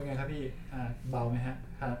พี่เบาไหมฮะ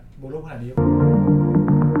โวลูมขนาดนี้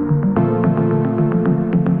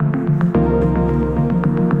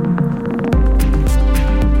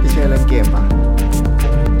พี่เชื่อเล่นเกมปะ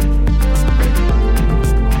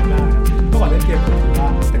เมื่อก่อนเล่นเกมผมว่า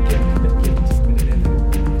แต่เกมเป็นเกมจริงไม่ได้เล่นเลย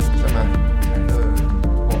ใช่ไหม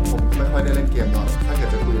ผมไม่ค่อยได้เล่นเกมหรอกถ้าเกิด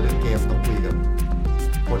จะคุยเรื่องเกมต้องคุยกับ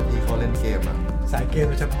คนที่เขาเล่นเกมอ่ะสายเกม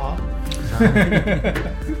โดยเฉพาะใช่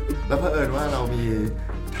แล้วเผอิญว่าเรามี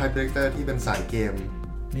Type Director ที่เป็นสายเกม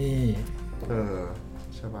นี่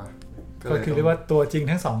ใช่ป่ะก็คือเรียกว่าตัวจริง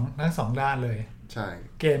ทั้งสองด้านเลยใช่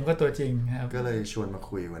เกมก็ตัวจริงครับก็เลยชวนมา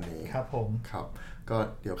คุยวันนี้ครับผมครับก็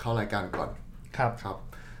เดี๋ยวเข้ารายการก่อนครับ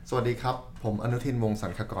สวัสดีครับผมอนุทินวงศ์สั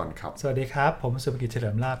นคกรครับสวัสดีครับผมสุภกิจเฉลิ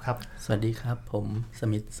มลาภครับสวัสดีครับผมส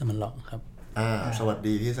มิธสมันหลองครับสวัส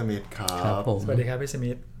ดีพี่สมิธครับสวัสดีครับพี่ส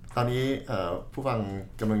มิธตอนนี้ผู้ฟัง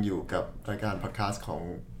กำลังอยู่กับรายการพอดแคสต์ของ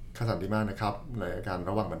ข้าสันติมานะครับในรายการ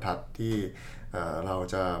ระหว่างบรรทัดที่เรา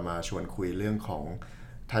จะมาชวนคุยเรื่องของ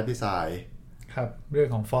Type Design ครับเรื่อง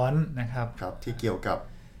ของฟอนต์นะครับครับที่เกี่ยวกับ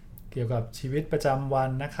ชีวิตประจำวัน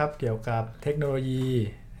นะครับเกี่ยวกับเทคโนโลยี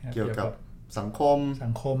เกี่ยวกับสัง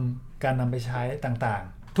คมการนำไปใช้ต่าง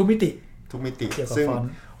ๆทุกมิติซึ่ง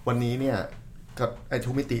วันนี้เนี่ยกับไอ้ทุ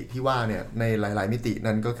กมิติที่ว่าเนี่ยในหลายๆมิติ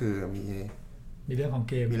นั้นก็คือมีเรื่องของ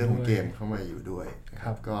เกมเข้ามาอยู่ด้วยค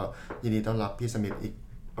รับก็ยินดีต้อนรับพี่สมิธอีก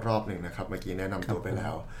รอบหนึ่งนะครับเมื่อกี้แนะนำตัวไปแล้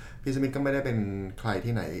วพี่สมิธก็ไม่ได้เป็นใคร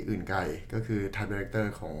ที่ไหนอื่นไกลก็คือ Type Director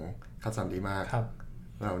ของคัตสันดีมา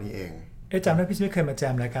เรานี่เองจำได้พี่สมิธเคยมาแจ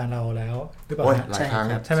มรายการเราแล้วหรือเปล่าหลายครั้ง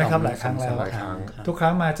ใช่ไหมครับหลายครั้งแล้วทุกค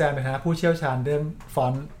รั้งมาแจมในฐานะผู้เชี่ยวชาญเรื่องฟอ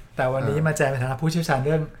นต์แต่วันนี้มาแจมในฐานะผู้เชี่ยวชาญเ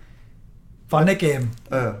รื่องฟอนต์ในเกม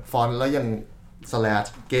ฟอนต์แล้วยัง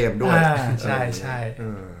เกมด้วยใช่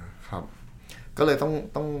ครับก็เลย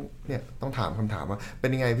ต้องถามคำถามว่าเป็น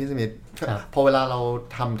ยังไงพี่สมิธพอเวลาเรา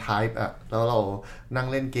ทำ type แล้วเรานั่ง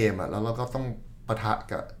เล่นเกมแล้วเราก็ต้องปะทะ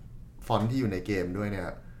กับฟอนต์ที่อยู่ในเกมด้วยเนี่ย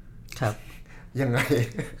ครับยังไง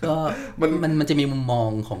ก็มันจะมีมุมมอง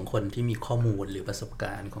ของคนที่มีข้อมูลหรือประสบก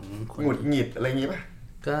ารณ์ของคนหงุดหงิดอะไรอย่างงี้ป่ะ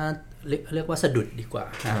ก็เรียกว่าสะดุดดีกว่า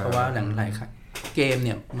เพราะว่าหลายๆเกมเ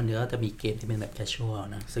นี่ยมันก็จะมีเกมที่เป็นแบบ casual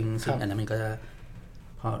นะซึ่งอันนั้นมันก็จะ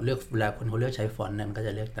พอเลือกเวลาคนเขาเลือกใช้ฟอนต์เนี่ยมันก็จ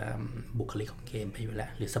ะเลือกตามบุคลิกของเกมไปอยู่แล้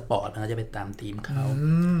วหรือสปอร์ตมันก็จะเป็นตามธีมเขา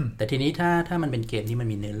แต่ทีนี้ถ้ามันเป็นเกมที่มัน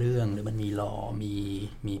มีเนื้อเรื่องหรือมันมีลอ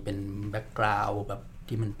มีเป็นแบ็คกราวด์แบบ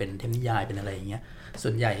ที่มันเป็นเทพนิยายเป็นอะไรอย่างเงี้ยส่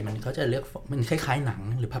วนใหญ่มันเขาจะเลือกมันคล้ายๆหนัง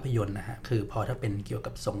หรือภาพยนตร์นะฮะคือพอถ้าเป็นเกี่ยว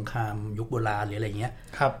กับสงครามยุคโบราณหรืออะไรเงี้ย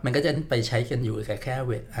มันก็จะไปใช้กันอยู่แค่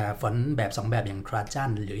ฟอนต์แบบ2แบบอย่างทราจัน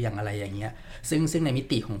หรืออย่างอะไรอย่างเงี้ยซึ่งในมิ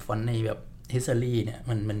ติของฟอนต์ในแบบhistory เนี่ย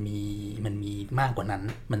มันมีมากกว่านั้น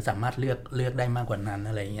มันสามารถเลือกได้มากกว่านั้น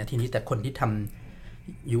อะไรเงี้ยทีนี้แต่คนที่ท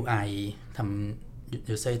ำ UI ท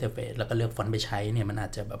ำ user interface แล้วก็เลือกฟอนต์ไปใช้เนี่ยมันอา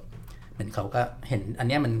จจะแบบเหมือนเขาก็เห็นอันเ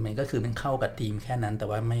นี้ยมันก็คือมันเข้ากับทีมแค่นั้นแต่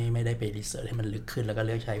ว่าไม่ได้ไปรีเสิร์ชให้มันลึกขึ้นแล้วก็เ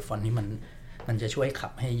ลือกใช้ฟอนต์ที่มันจะช่วยขั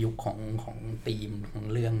บให้ยุคของทีมของ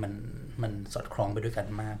เรื่องมันสอดคล้องไปด้วยกัน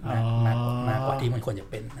มากกว่าที่มันควรจะ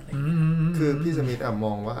เป็นอะไรคือพี่สมิธม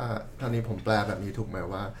องว่าท่านี้ผมแปลแบบนี้ถูกไหม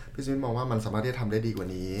ว่าพี่สมิธมองว่ามันสามารถที่จะทำได้ดีกว่า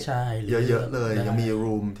นี้เยอะๆเลยยังมี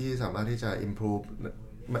room ที่สามารถที่จะ improve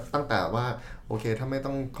ตั้งแต่ว่าโอเคถ้าไม่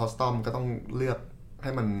ต้อง custom ก็ต้องเลือกใ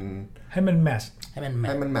ห้มัน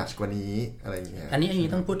match กว่านี้อะไรอย่างเงี้ยอันนี้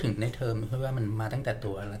ต้องพูดถึงในเทอมเพราะว่ามันมาตั้งแต่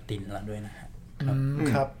ตัวละตินแล้วด้วยนะฮะ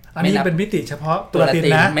ครับอันนี้เป็นมิติเฉพาะตัวละติน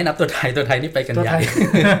นะไม่นับตัวไทยนี่ไปกันใหญ่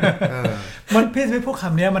มันพี่ไม่พูดค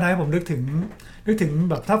ำนี้มาทำให้ผมนึกถึง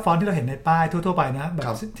แบบถ้าฟอนต์ที่เราเห็นในป้ายทั่วๆไปนะแบบ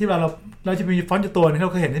ที่เราจะมีฟอนต์ตัวนึงที่เร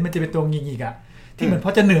าเคยเห็นที่มันจะเป็นตัวงิกๆอ่ะที่เหมือนพ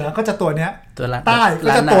อจะเหนือก็จะตัวเนี้ยใต้ก็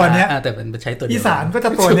จะตัวเนี้ยแต่มันใช้ตัวอีสานก็จ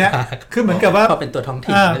ะตัวเนี้ยคือเหมือนกับว่าพอเป็นตัวท้อง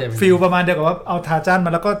ถิ่นฟีลประมาณเดียวกับว่าเอาทาจันม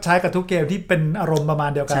าแล้วก็ใช้กับทุกเกมที่เป็นอารมณ์ประมา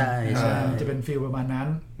ณเดียวกันจะเป็นฟีลประมาณนั้น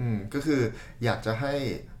ก็คืออยากจะให้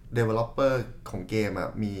developer ของเกม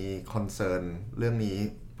มี concern เรื่องนี้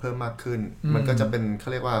เพิ่มมากขึ้นมันก็จะเป็นเขา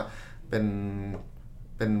เรียกว่าเ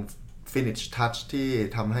ป็น finish touch ที่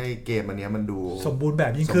ทำให้เกมอันนี้มันดูสมบูรณ์แบ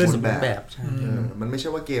บยิ่งขึ้นสมบูรณ์แบบใช่มันไม่ใช่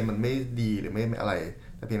ว่าเกมมันไม่ดีหรือไม่อะไร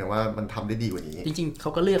แต่เพียงแต่ว่ามันทำได้ดีกว่านี้จริงๆเข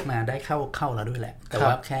าก็เลือกมาได้เข้าแล้วด้วยแหละแต่ว่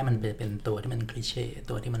าแค่มันเป็นตัวที่มันคลีเช่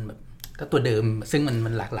ตัวที่มันแบบก็ตัวเดิมซึ่ง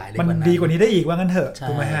มันหลากหลายได้กว่านั้นมันดีกว่านี้ได้อีกว่างั้นเถอะ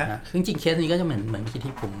ถูกไหมฮะจริงๆเคสนี้ก็จะเหมือน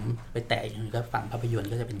ที่ผมไปแตะอย่างนี้ก็ฝั่งภาพยนตร์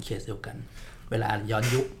ก็จะเป็นเคสเดียวกันเวลาย้อน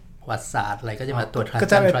ยุคประวัติศาสตร์อะไรก็จะมาตัวทราน ก็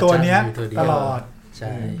จะเป็นตัวเนี้ยตลอดใ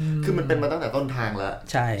ช่คือมันเป็นมาตั้งแต่ต้นทางแล้ว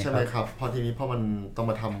ใช่ไหมครับพอทีนี้พอมันต้อง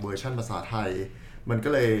มาทำเวอร์ชันภาษาไทยมันก็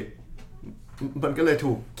เลย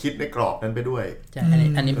ถูกคิดในกรอบนั้นไปด้วยใช่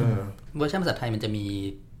อันนี้เวอร์ชันภาษาไทยมันจะมี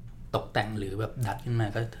ตกแต่งหรือแบบดัดขึ้นมา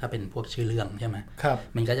ก็ถ้าเป็นพวกชื่อเรื่องใช่ไหมครับ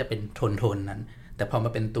มันก็จะเป็นโทนนั้นแ แต่พอม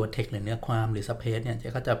าเป็นตัวเทคหรือเนื้อความหรือสเปซเนี่ย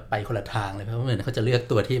ก็จะไปคนละทางเลยเพราะว่าเหมือนเขาจะเลือก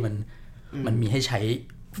ตัวที่มันมีให้ใช้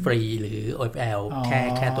ฟรีหรือ OFL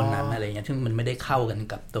แค่ตัวนั้นอะไรเงี้ยซึ่งมันไม่ได้เข้ากัน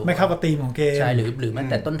กับตัวไม่เข้ากับธีมของเกมใช่หรือแม้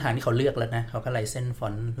แต่ต้นทางที่เขาเลือกแล้วนะเขาก็ไล่เส้นฟอ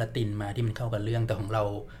นต์ละตินมาที่มันเข้ากับเรื่องแต่ของเรา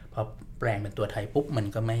พอแปลงเป็นตัวไทยปุ๊บมัน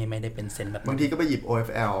ก็ไม่ได้เป็นเส้นแบบบางทีก็ไปหยิบ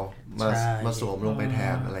OFL มาสวมลงไปแท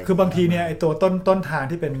นอะไรคือบางทีเนี่ยไอตัวต้นทาง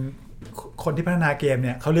ที่เป็นคนที่พัฒนาเกมเ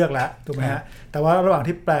นี่ยเขาเลือกแล้วถูกไหมฮะแต่ว่าระหว่าง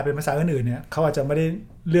ที่แปลเป็นภาษาอื่นๆเนี่ยเขาอาจจะไม่ได้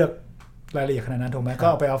เลือกรายละเอียดขนาดนั้นถูกไหมก็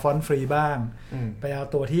เอาไปเอาฟอนต์ฟรีบ้างไปเอา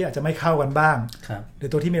ตัวที่อาจจะไม่เข้ากันบ้างหรือ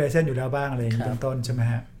ตัวที่มีลายเส้นอยู่แล้วบ้างอะไรอย่างนี้เป็นต้นใช่ไหม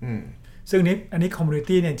ฮะซึ่งอันนี้คอมมูนิ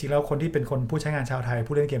ตี้เนี่ยจริงๆแล้วคนที่เป็นคนผู้ใช้งานชาวไทย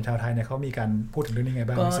ผู้เล่นเกมชาวไทยเนี่ยเขามีการพูดถึงเรื่องนี้ไง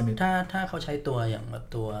บ้างก็ถ้าเขาใช้ตัวอย่างแบบ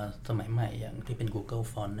ตัวสมัยใหม่อย่างที่เป็น Google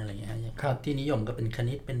Font อะไรอย่างเงี้ยที่นิยมก็เป็นค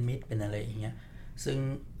ณิตเป็นมิตรเป็นอะไรอย่างเงี้ย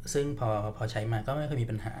ซึ่งพอใช้มาก็ไม่เคยมี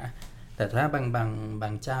ปัญหาแต่ถ้าบา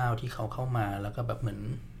งเจ้าที่เขาเข้ามาแล้วก็แบบเหมือน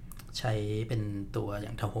ใช้เป็นตัวอย่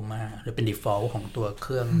าง Tahoma หรือเป็น default ของตัวเค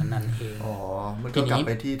รื่องนั้นเองมันก็กลับไ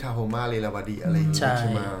ปที่ Tahoma Lelavadi อะไรอย่างเงี้ยใช่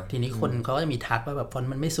ไหมทีนี้คนเขาก็จะมีทักว่าแบบฟอนต์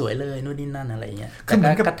มันไม่สวยเลยนู่นนี่นั่นอะไรเงี้ยแต่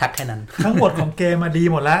ก็ทักแค่นั้นทั้งหมดของเกมมาดี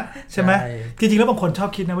หมดแล้วใช่ไหมจริงๆแล้วบางคนชอบ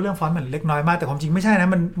คิดนะว่าเรื่องฟอนต์มันเล็กน้อยมากแต่ความจริงไม่ใช่นะ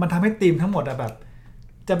มันทำให้ธีมทั้งหมดอะแบบ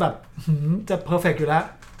จะ perfect อยู่แล้ว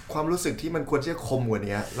ความรู้สึกที่มันควรจะคมกว่า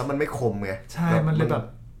นี้แล้วมันไม่คมไงใช่มันเลยแบบ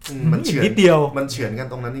มันเฉือนนิดเดียวมันเฉือนกัน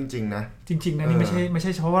ตรงนั้นจริงๆนะจริงๆนะนี่ไม่ใ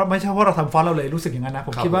ช่เพราะว่าเราทำฟอนต์เราเลยรู้สึกอย่างนั้นนะผ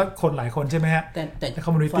มคิดว่าคนหลายคนใช่ไหมฮะแต่คอ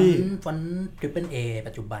มมูนิตี้ฟอนต์ Triple A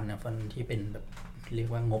ปัจจุบันนะฟอนต์ที่เป็นแบบเรียก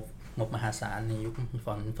ว่างบมหาศาลในยุคฟ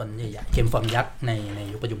อนต์ใหญ่ๆเกมฟอนต์ยักษ์ใน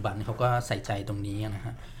ยุคปัจจุบันเขาก็ใส่ใจตรงนี้นะฮ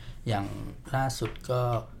ะอย่างล่าสุดก็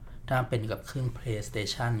ถ้าเป็นกับเครื่อง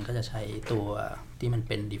PlayStation ก็จะใช้ตัวที่มันเ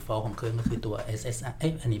ป็น default ของเครื่องก็คือตัว SSR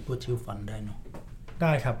อันนี้พูดชื่อฟอนต์ได้เนาะไ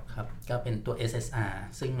ด้ครับก็เป็นตัว SSR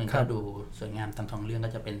ซึ่งมันก็ดูสวยงามตามท้องเรื่อง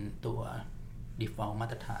ก็จะเป็นตัว default มา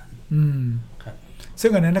ตรฐานครับซึ่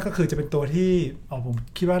งอันนั้นก็คือจะเป็นตัวที่ผม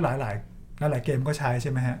คิดว่าหลายเกมก็ใช้ใ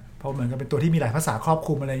ช่ไหมฮะเพราะเหมือนกับเป็นตัวที่มีหลายภาษาครอบค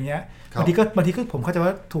ลุมอะไรเงี้ยบางทีก็ผมเข้าใจว่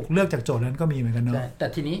าถูกเลือกจากโจทย์นั้นก็มีเหมือนกันเนาะแต่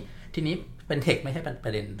ทีนี้เป็นเทคไม่ใช่ปร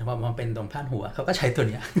ะเด็นเพราะมันเป็นตรงพาดหัวเขาก็ใช้ตัว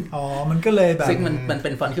เนี้ยมันก็เลยแบบซึ่งมันเป็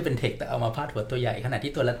นฟอนต์คือเป็นเทคแต่เอามาพาดหัวตัวใหญ่ขณะ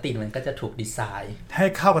ที่ตัวละตินมันก็จะถูกดีไซน์ให้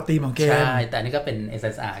เข้ากับธีมของเกมใช่แต่นี่ก็เป็น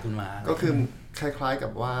SSR ขึ้นมาก็คือคล้ายๆกั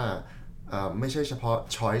บว่าไม่ใช่เฉพาะ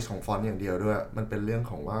choice ของฟอนต์อย่างเดียวด้วยมันเป็นเรื่อง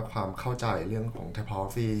ของว่าความเข้าใจเรื่องของ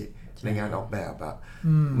typography ในงานออกแบบ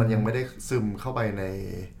มันยังไม่ได้ซึมเข้าไปใ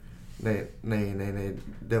น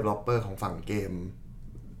developer ของฝั่งเกม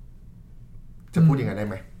จะพูดยังไงได้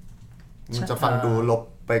ไหมมันจะฟังดูลบ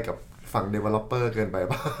ไปกับฝั่ง developer เกินไป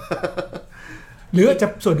ป่ะหรือจะ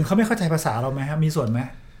ส่วนหนึ่งเขาไม่เข้าใจภาษาเราไหมครับมีส่วนไหม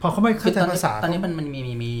พอเขาไม่เข้าใจภาษาตอนนี้มัน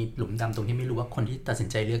มีหลุมดำตรงที่ไม่รู้ว่าคนที่ตัดสิน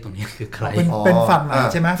ใจเลือกตรงนี้คือใครเป็นฝั่งไหน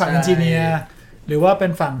ใช่ไหมฝั่งเอนจิเนียร์หรือว่าเป็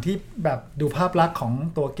นฝั่งที่แบบดูภาพลักษณ์ของ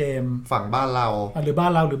ตัวเกมฝั่งบ้านเราหรือบ้า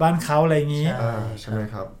นเราหรือบ้านเขาอะไรอย่างนี้ใช่ไหม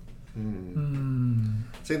ครับ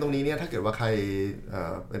ซึ่งตรงนี้เนี่ยถ้าเกิดว่าใคร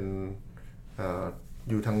เป็น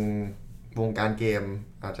อยู่ทางวงการเกม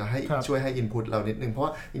อาจจะให้ช่วยให้ input เรานิดนึงเพราะว่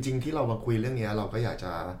าจริงๆที่เรามาคุยเรื่องนี้เราก็อยากจ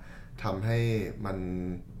ะทำให้มัน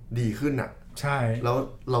ดีขึ้นอ่ะใช่แล้ว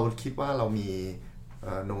เราคิดว่าเรามี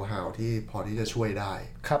know how ที่พอที่จะช่วยได้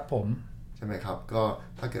ครับผมใช่ไหมครับก็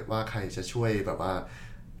ถ้าเกิดว่าใครจะช่วยแบบว่า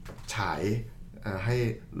ฉายให้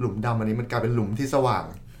หลุมดำอันนี้มันกลายเป็นหลุมที่สว่าง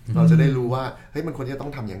เราจะได้รู้ว่าเฮ้ยมันควรจะต้อ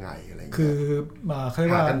งทำยังไงอะไรอย่างเงี้ยคือเขาเรีย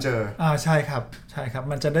กว่าหากันเจอใช่ครับ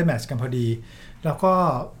มันจะได้แมทช์กันพอดีแล้วก็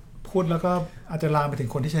พูดแล้วก็อาจจะลามไปถึง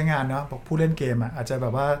คนที่ใช้งานเนาะบอกผู้เล่นเกมอาจจะแบ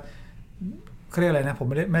บว่าเขาเรียกอะไรนะผม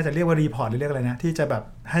ไม่จะเรียกว่ารีพอร์ตหรือเรียกอะไรนะที่จะแบบ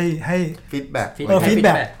ให้ฟีดแบ็ก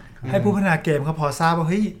ให้ผู้พัฒนาเกมเขาพอทราบว่า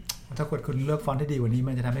เฮ้ยถ้าคุณเลือกฟอนต์ที่ดีกว่านี้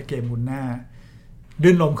มันจะทำให้เกมคุณหน้า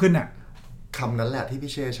ลื่นลมขึ้นอ่ะคำนั้นแหละที่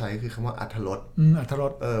พี่เช่ใช้คือคำว่าอรรถรส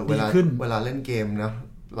เวลาเล่นเกมนะ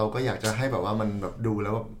เราก็อยากจะให้แบบว่ามันแบบดูแล้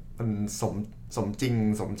วว่ามันสมจริง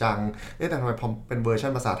สมจังแต่ทำไมพอเป็นเวอร์ชั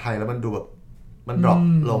นภาษาไทยแล้วมันดูแบบมันดรอป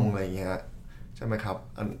ลงอะไรอย่างเงี้ยใช่ไหมครับ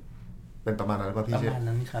เป็นประมาณนั้นป่ะพี่เช่ประมาณ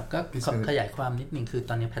นั้นครับก็ขยายความนิดนึงคือ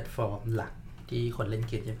ตอนนี้แพลตฟอร์มหลักที่คนเล่น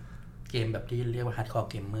เกมแบบที่เรียกว่าฮาร์ดคอร์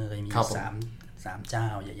เกมเมอร์มี3เจ้า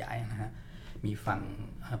ใหญ่ๆนะฮะมีฝั่ง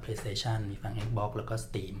PlayStation มีฝั่ง Xbox แล้วก็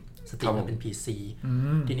Steam มันเป็น PC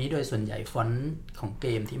ทีนี้โดยส่วนใหญ่ฟอนต์ของเก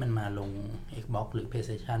มที่มันมาลง Xbox หรือ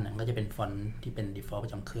PlayStation นั้นก็จะเป็นฟอนต์ที่เป็น default ปร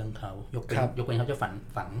ะจำเครื่องเขายกเว้นเขาจะ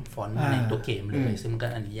ฝังฟอนต์ในตัวเกมเลยซึ่งก็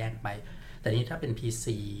อันนี้แยกไปแต่นี้ถ้าเป็น PC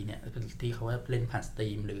เนี่ยที่เขาเล่นผ่าน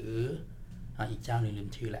Steam หรืออีกเจ้านึงลืม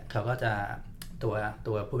ชื่อแหละเขาก็จะตั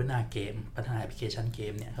วผู้พัฒนาเกมพัฒนาแอปพลิเคชันเก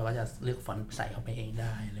มเนี่ยเขาก็จะเลือกฟอนต์ใส่เข้าไปเองไ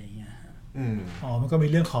ด้อะไรอย่างเงี้ย อ๋อมันก็มี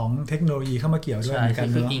เรื่องของเทคโนโลยีเข้ามาเกี่ยวด้วยเหมือนกันเ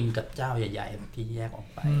นาะคืออิงกับเจ้าใหญ่ๆที่แยกออก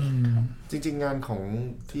ไปจริงๆงานของ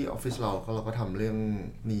ที่ออฟฟิศเราก็ทำเรื่อง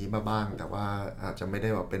นี้มาบ้างแต่ว่าอาจจะไม่ได้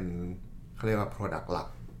ว่าเป็นเขาเรียกว่า product หลัก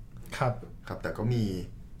ครับแต่ก็มี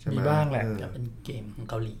มีบ้างแหละเป็นเกมของ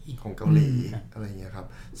เกาหลีอะไรเงี้ยครับ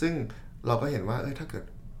ซึ่งเราก็เห็นว่าถ้าเกิด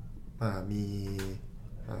มี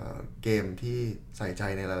เกมที่ใส่ใจ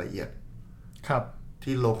ในรายละเอียด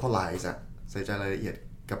ที่ localize ใส่ใจรายละเอียด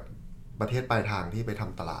กับประเทศปลายทางที่ไปท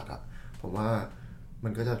ำตลาดผมว่ามั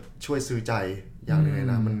นก็จะช่วยซื้อใจอย่างนึงเลย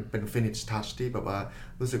นะมันเป็น finish touch ที่แบบว่า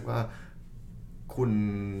รู้สึกว่าคุณ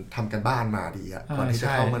ทำกันบ้านมาดีก่อนที่จะ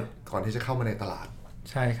เข้ามาในตลาด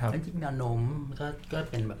ใช่ครับจริงๆแนวโน้มก็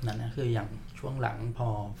เป็นแบบนั้นนะคืออย่างช่วงหลังพอ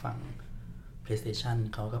ฝั่ง PlayStation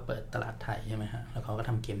เขาก็เปิดตลาดไทยใช่ไหมฮะแล้วเขาก็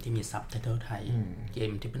ทำเกมที่มีซับไตเติลไทยเก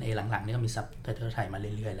มที่เป็น A หลังๆนี่ก็มีซับไตเติลไทยมา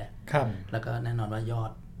เรื่อยๆแล้วแล้วก็แน่นอนว่าย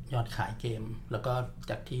อดขายเกมแล้วก็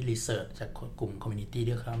จากที่รีเสิร์ชจากกลุ่มคอมมูนิตี้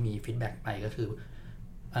ที่เขามีฟีดแบ็กไปก็คือ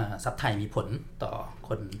ซับไทยมีผลต่อค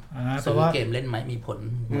นซื้อเกมเล่นไหมมีผล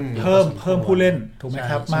เพิ่มผู้เล่นถูกไหม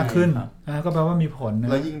ครับมากขึ้นก็แปลว่ามีผล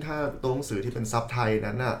แล้วยิ่งถ้าตัวหนังสือที่เป็นซับไทย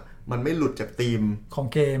นั้นน่ะมันไม่หลุดจากธีมของ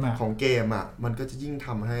เกมมันก็จะยิ่งท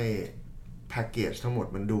ำให้แพ็กเกจทั้งหมด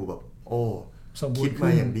มันดูแบบสมบูรณ์คิดม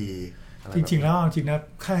าอย่างดีจริงๆแล้วจริงๆนะ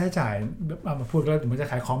ค่าใช้จ่ายมาพูดแล้วมันจะ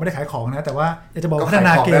ขายของไม่ได้ขายของนะแต่ว่าอยากจะบอกพัฒน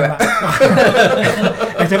าเกม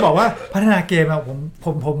อยากจะบอกว่าพัฒนาเกม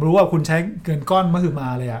ผมรู้ว่าคุณใช้เงินก้อนมหึมา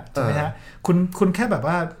เลยใช่ไหมฮะคุณแค่แบบ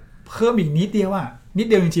ว่าเพิ่มอีกนิดเดียวนิด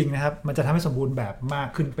เดียวจริงๆนะครับมันจะทำให้สมบูรณ์แบบมาก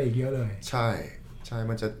ขึ้นไปอีกเยอะเลยใช่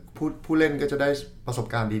มันจะผู้เล่นก็จะได้ประสบ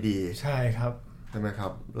การณ์ดีๆใช่ครับใช่ไหมครั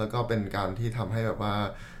บแล้วก็เป็นการที่ทำให้แบบว่า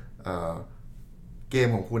เกม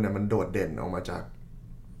ของคุณเนี่ยมันโดดเด่นออกมาจาก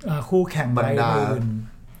คู่แข่งบรรดา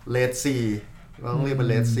เลดซีเราต้องเรียกเป็น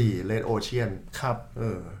เลดซีเลดโอเชียนครับ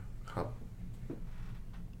ครับ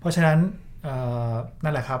เพราะฉะนั้น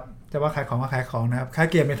นั่นแหละครับจะว่าขายของก็ขายของนะครับค่า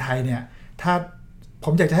เกมในไทยเนี่ยถ้าผ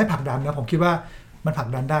มอยากจะให้ผลักดันนะผมคิดว่ามันผลัก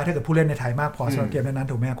ดันได้ถ้าเกิดผู้เล่นในไทยมากพอสำหรับเกมนั้น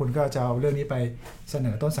ๆถูกไหมคุณก็จะเอาเรื่องนี้ไปเสน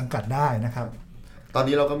อต้นสังกัดได้นะครับตอน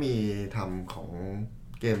นี้เราก็มีทำของ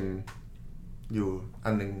เกมอยู่อั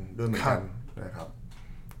นนึงด้วยเหมือนกันนะครับ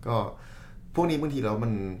ก็พวกนี้บางทีแล้ว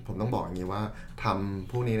ผมต้องบอกอย่างนี้ว่าท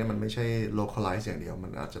ำพวกนี้เนี่ยมันไม่ใช่ localize อย่างเดียวมั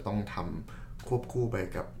นอาจจะต้องทำควบคู่ไป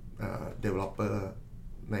กับdeveloper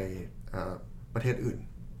ในประเทศอื่น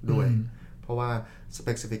ด้วยเพราะว่า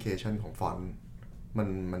specification ของฟอนต์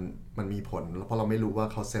มันมีผลเพราะเราไม่รู้ว่า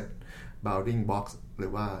เขาเซต bounding box หรื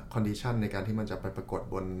อว่า condition ในการที่มันจะไปปรากฏ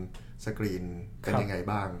บนสกรีนเป็นยังไง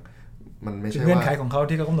บ้างมันไม่ใช่ว่าเงื่อนไขของเขา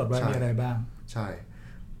ที่เขากำหนดไว้มีอะไรบ้างใช่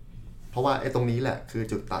เพราะว่าไอ้ตรงนี้แหละคือ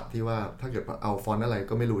จุดตัดที่ว่าถ้าเกิดเอาฟอนต์อะไร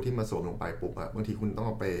ก็ไม่รู้ที่มาสวมลงไปปุ๊บบางทีคุณต้องเ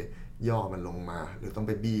อาไปย่อมันลงมาหรือต้องไ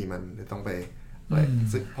ปบี้มันหรือต้องไปอะไร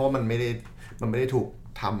ซึ่งเพราะมันไม่ได้ถูก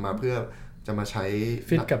ทำมาเพื่อจะมาใช้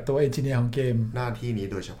ฟิตกับตัวเอนจิเนียร์ของเกมหน้าที่นี้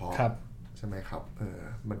โดยเฉพาะใช่ไหมครับ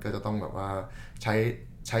มันก็จะต้องแบบว่าใ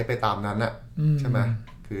ช้ไปตามนั้นน่ะใช่ไหม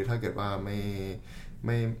คือถ้าเกิดว่าไ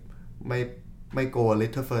ม่ go a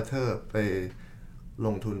little further ไปล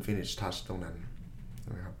งทุน finish touch ตรงนั้น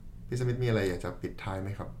นะครับพี่สมิธมีอะไรอยากจะปิดท้ายไหม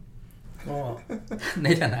ครับก็ใน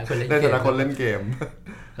ฐานะคนเล่นเกม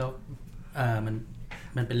ก็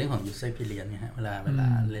มันเป็นเรื่องของ user experience ไงฮะเวลา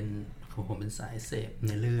เล่นผมเป็นสายเสพใ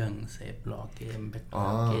นเรื่องเสพหลอกเกมแบ็ค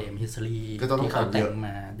เกม history ที่เขาแต่งม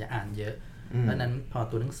าจะอ่านเยอะเพราะนั้นพอ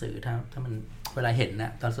ตัวหนังสือถ้ามันเวลาเห็นน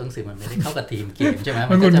ะตอนตัวหนังสือมันไม่ได้เข้ากับทีมเกมใช่ไหม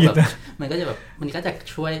มันก็จะ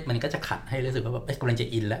ช่วยมันก็จะขัดให้รู้สึกว่าแบบกำลังจะ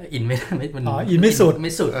อินแล้วอินไม่มันอินไม่สุ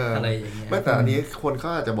ดอะไรอย่างเงี้ยแต่อันนี้คนเขา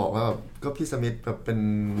อาจจะบอกว่าก็พี่สมิธแบบเป็น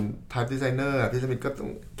type designer พี่สมิธก็ต้อง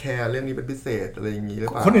แคร์เรื่องนี้เป็นพิเศษอะไรอย่างงี้หรือเ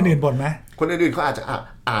ปล่าคนอื่นๆบ่นไหมคนอื่นๆเขาอาจจะ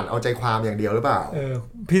อ่านเอาใจความอย่างเดียวหรือเปล่า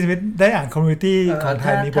พี่สมิธได้อ่านคอมมูนิตี้ของไท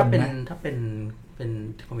ยมีบ่นไหมถ้าเป็น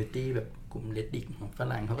คอมมูนิตี้แบบกลุ่ม Reddit ของฝ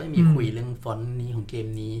รั่งเขาก็จะมีคุยเรื่องฟอนต์นี้ของเกม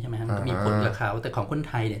นี้ใช่ไหมครับมันก็มีผลกับเขาแต่ของคน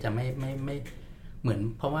ไทยเนี่ยจะไม่เหมือน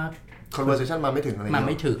เพราะว่า conversation มาไม่ถึงอะไรมาไ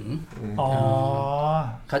ม่ถึง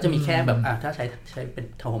เขาจะมีแค่แบบถ้าใช้เป็น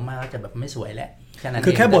โทมมาก็จะแบบไม่สวยแหละแค่นั้น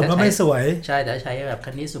คือแค่บ่นว่าไม่สวยใช่แต่ใช้แบบคั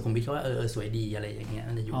นนี้สุขุมวิทก็ว่าสวยดีอะไรอย่างเงี้ย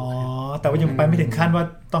มันจะอยู่แต่ว่ายังไปไม่ถึงขั้นว่า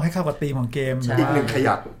ต้องให้เข้ากับธีมของเกมอีกหนึ่งข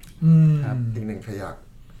ยักอีกหนึ่งขยัก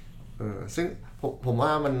ซึ่งผมว่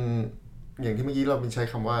ามันอย่างที่เมื่อกี้เราใช้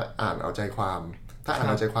คำว่าอ่านเอาใจความถ้าอ่าน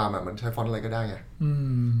เอาใจความมันใช้ฟอนต์อะไรก็ได้ไง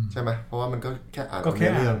ใช่ไหมเพราะว่ามันก็แค่อ่าน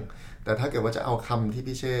เรื่องแต่ถ้าเกิดว่าจะเอาคำที่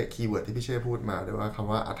พี่เช่คีย์เวิร์ดที่พี่เช่พูดมาหรือว่าค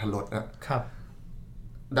ำว่าอรรถรสนะครับ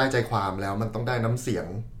ได้ใจความแล้วมันต้องได้น้ำเสียง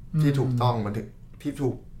ที่ถูกต้องมันถึงที่ถู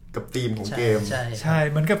กกับธีมของเกมใช่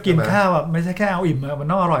เหมือนกับกินข้าวไม่ใช่แค่เอาอิ่มมัน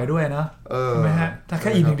ต้องอร่อยด้วยนะใช่ไหมฮะถ้าแค่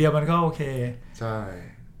อิ่มอย่างเดียวมันก็โอเคใช่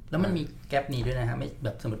แล้วมันมีแกปนี้ด้วยนะฮะไม่แบ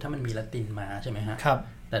บสมมติถ้ามันมีละตินมาใช่ไหมฮะครับ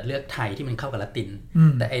แต่เลือกไทยที่มันเข้ากับละติน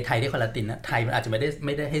แต่ไอ้ไทยที่เข้าละตินนะไทยมันอาจจะไม่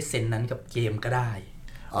ได้ให้เซนนั้นกับเกมก็ได้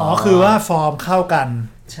คือว่าฟอร์มเข้ากัน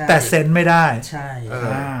แต่เซนไม่ได้ใช่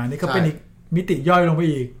นี่ก็เป็นอีกมิติย่อยลงไป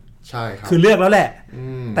อีกใช่ครับคือเลือกแล้วแหละ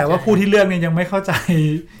แต่ว่าผู้ที่เลือกเนี่ยยังไม่เข้าใจ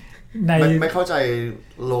ไม่เข้าใจ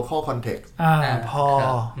local context พอ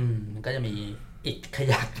มันก็จะมีอีกข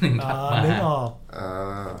ยักหนึ่งครับนึกออก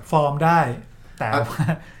ฟอร์มได้แต่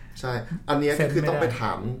ใช่อันนี้คือต้องไปถ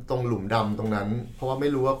ามตรงหลุมดำตรงนั้นเพราะว่าไม่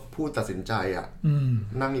รู้ว่าผู้ตัดสินใจ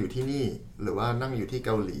นั่งอยู่ที่นี่หรือว่านั่งอยู่ที่เ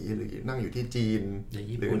กาหลีหรือนั่งอยู่ที่จีน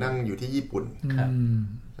หรือนั่งอยู่ที่ญี่ปุ่น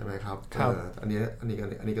ใช่ไหมครับอัน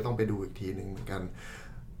นี้ก็ต้องไปดูอีกทีหนึ่งเหมือนกัน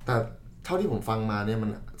แต่เท่าที่ผมฟังมาเนี่ยมัน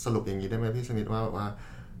สรุปอย่างนี้ได้ไหมพี่สมิธว่าแบบว่า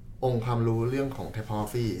องค์ความรู้เรื่องของ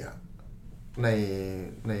typography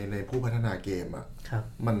ในผู้พัฒนาเกม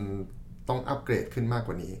มันต้องอัปเกรดขึ้นมากก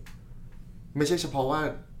ว่านี้ไม่ใช่เฉพาะว่า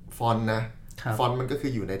ฟอนต์นะฟอนต์มันก็คื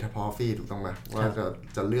ออยู่ใน typography ถูกต้องไหมว่า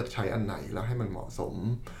จะเลือกใช้อันไหนแล้วให้มันเหมาะสม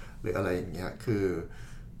หรืออะไรอย่างเงี้ยคือ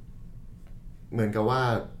เหมือนกับว่า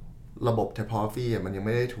ระบบ typography มันยังไ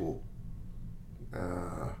ม่ได้ถูก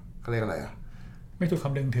เขาเรียกอะไรไม่ถูกค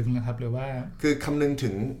ำนึงถึงนะครับหรือว่าคือคำนึงถึ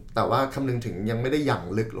งแต่ว่าคำนึงถึงยังไม่ได้หยั่ง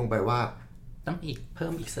ลึกลงไปว่าต้องเพิ่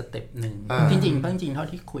มอีกสเต็ปหนึ่งจริงเท่า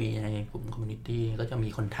ที่คุยในกลุ่มคอมมูนิตี้ก็จะมี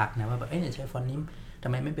คนทักนะว่าแบบเนี่ยใช้ฟอนต์นี้ทำ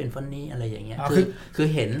ไมไม่เป็นฟอนต์นี้อะไรอย่างเงี้ยคือ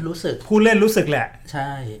เห็นรู้สึกผู้เล่นรู้สึกแหละใช่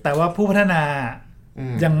แต่ว่าผู้พัฒนา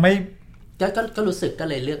ยังไม่ก็รู้สึกก็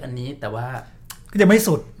เลยเลือกอันนี้แต่ว่าก็ยังไม่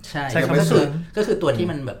สุดใช่ก็คือตัวที่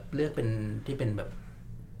มันแบบเลือกเป็นที่เป็นแบบ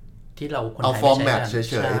ที่เราคนไทยเอาฟอร์แมตเฉ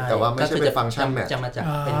ยๆแต่ว่าไม่ใช่เป็นฟังก์ชันแมทจะมาจาก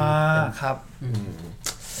เป็นครับ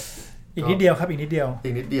อีกนิดเดียวครับอีกนิดเดียวเ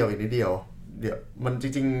ดี๋ยวมันจ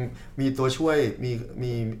ริงๆมีตัวช่วย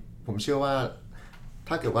มีผมเชื่อว่า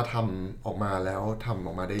ถ้าเกิดว่าทำออกมาแล้วทำอ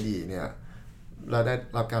อกมาได้ดีเนี่ยเราได้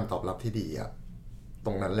รับการตอบรับที่ดีอะต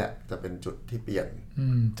รงนั้นแหละจะเป็นจุดที่เปลี่ยน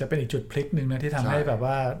จะเป็นอีกจุดพลิกนึงนะที่ทำให้แบบ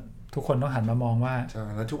ว่าทุกคนต้องหันมามองว่าใช่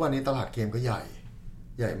แล้วทุกวันนี้ตลาดเกมก็ให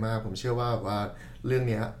ญ่มากผมเชื่อว่าเรื่อง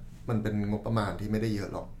นี้มันเป็นงบประมาณที่ไม่ได้เยอะ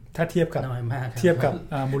หรอกถ้าเทียบกับน้อยมากเทียบกับ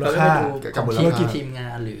มูลค่าของธุรกิจทีมงา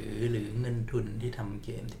นหรือเงินทุนที่ทำเก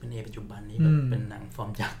มที่เป็นปัจจุบันนี้แบบเป็นหนังฟอร์ม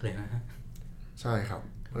ยักษ์เลยนะใช่ครับ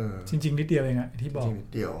จริงๆนิดเดียวเองอะที่บอกนิด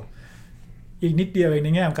เดียวอีกนิดเดียวเองใน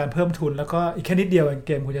แง่ของการเพิ่มทุนแล้วก็อีกแค่นิดเดียวเ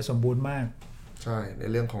กมคุณจะสมบูรณ์มากใช่ใน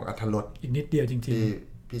เรื่องของอรรถรสอีกนิดเดียวจริงๆที่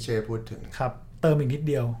พี่เชพูดถึงครับเติมอีกนิด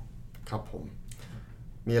เดียวครับผม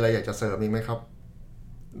มีอะไรอยากจะเสริมอีกไหมครับ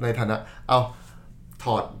ในฐานะเอาถ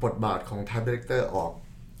อดบทบาทของ Type Director ออก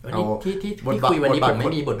ที่คุยวันนี้ผมไม่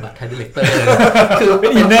มีบทบาท Type Director คือเป็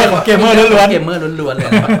นอินเนอร์ของเกมเมอร์ล้วนๆเล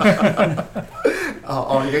ย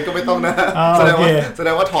อย่างนั้นก็ไม่ต้องนะแสด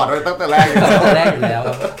งว่าถอดไว้ตั้งแต่แรกอยู่แล้วค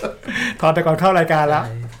รับถอดแต่ก่อนเข้ารายการแล้ว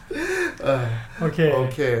โอ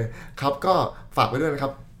เคครับก็ฝากไว้ด้วยนะครั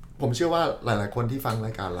บผมเชื่อว่าหลายๆคนที่ฟังร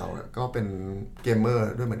ายการเราก็เป็นเกมเมอร์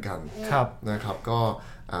ด้วยเหมือนกันนะครับก็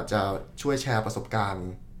อาจจะช่วยแชร์ประสบการณ์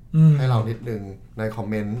ให้เรานิดนึงในคอม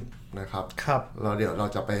เมนต์นะครับเราเดี๋ยวเรา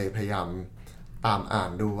จะไปพยายามตามอ่าน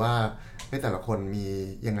ดูว่าแต่ละคนมี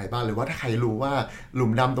ยังไงบ้างหรือว่าถ้าใครรู้ว่าหลุ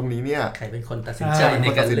มดำตรงนี้เนี่ยใครเป็นคนตัดสินใจใน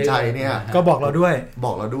การเลือกเนี่ยก็บอกเราด้วย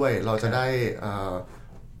เราจะได้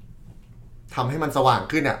ทำให้มันสว่าง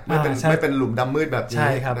ขึ้นอ่ะไม่เป็นหลุมดำมืดแบบนี้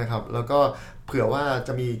นะครับแล้วก็เผื่อว่าจ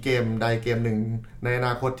ะมีเกมใดเกมหนึ่งในอน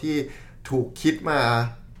าคตที่ถูกคิดมา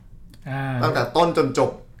ตั้งแต่ต้นจนจ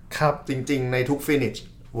บจริงๆในทุก finish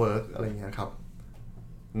work อะไรเงี้ยครับ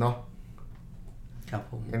เนาะครับ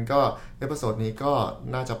ผมงั้นก็เอพิโซดนี้ก็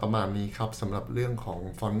น่าจะประมาณนี้ครับสำหรับเรื่องของ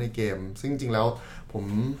ฟอนต์ในเกมซึ่งจริงๆแล้วผม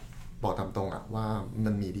บอกตามตรงอะว่า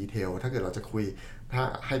มันมีดีเทลถ้าเกิดเราจะคุยถ้า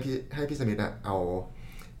ให้พี่สมิธอะเอา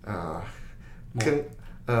เครื่อง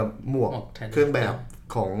หมวกเครื่องแบบ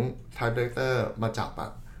ของ Type Director มาจับอ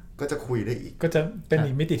ะก็จะคุยได้อีกก็จะเป็น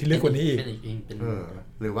อีกมิติที่ลึกกว่านี้อีก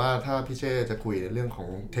หรือว่าถ้าพี่เช่จะคุยในเรื่องของ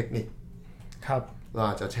เทคนิคครับเรา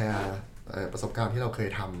อาจจะแชร์ประสบการณ์ที่เราเคย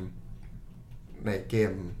ทำในเก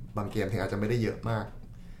มบางเกมถึงอาจจะไม่ได้เยอะมาก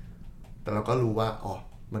แต่เราก็รู้ว่า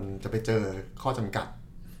มันจะไปเจอข้อจำกัด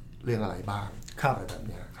เรื่องอะไรบ้างอะไรแบบ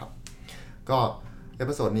นี้ครับก็เอ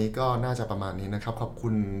พิโซดนี้ก็น่าจะประมาณนี้นะครับขอบคุ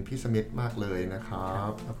ณพี่สมิธมากเลยนะครั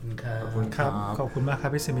บขอบคุณครับขอบคุณมากครั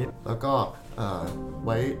บพี่สมิธแล้วก็ไ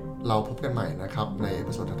ว้เราพบกันใหม่นะครับในเอ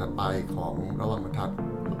พิโซดถัดไปของระหว่างบรรทัด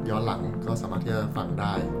ย้อนหลังก็สามารถที่จะฟังไ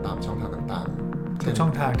ด้ตามช่องทางต่างๆทุกช่อ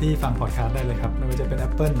งทางที่ฟังพอดคาสต์ได้เลยครับไม่ว่าจะเป็น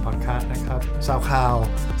Apple Podcast นะครับ SoundCloud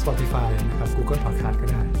Spotify นะครับ Google Podcast ก็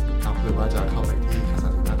ได้ครับหรือว่าจะเข้าไปที่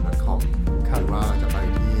kasatinat.com หรือว่าจะไป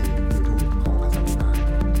ที่ YouTube ของ kasatinat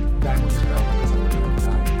ได้หมดครับ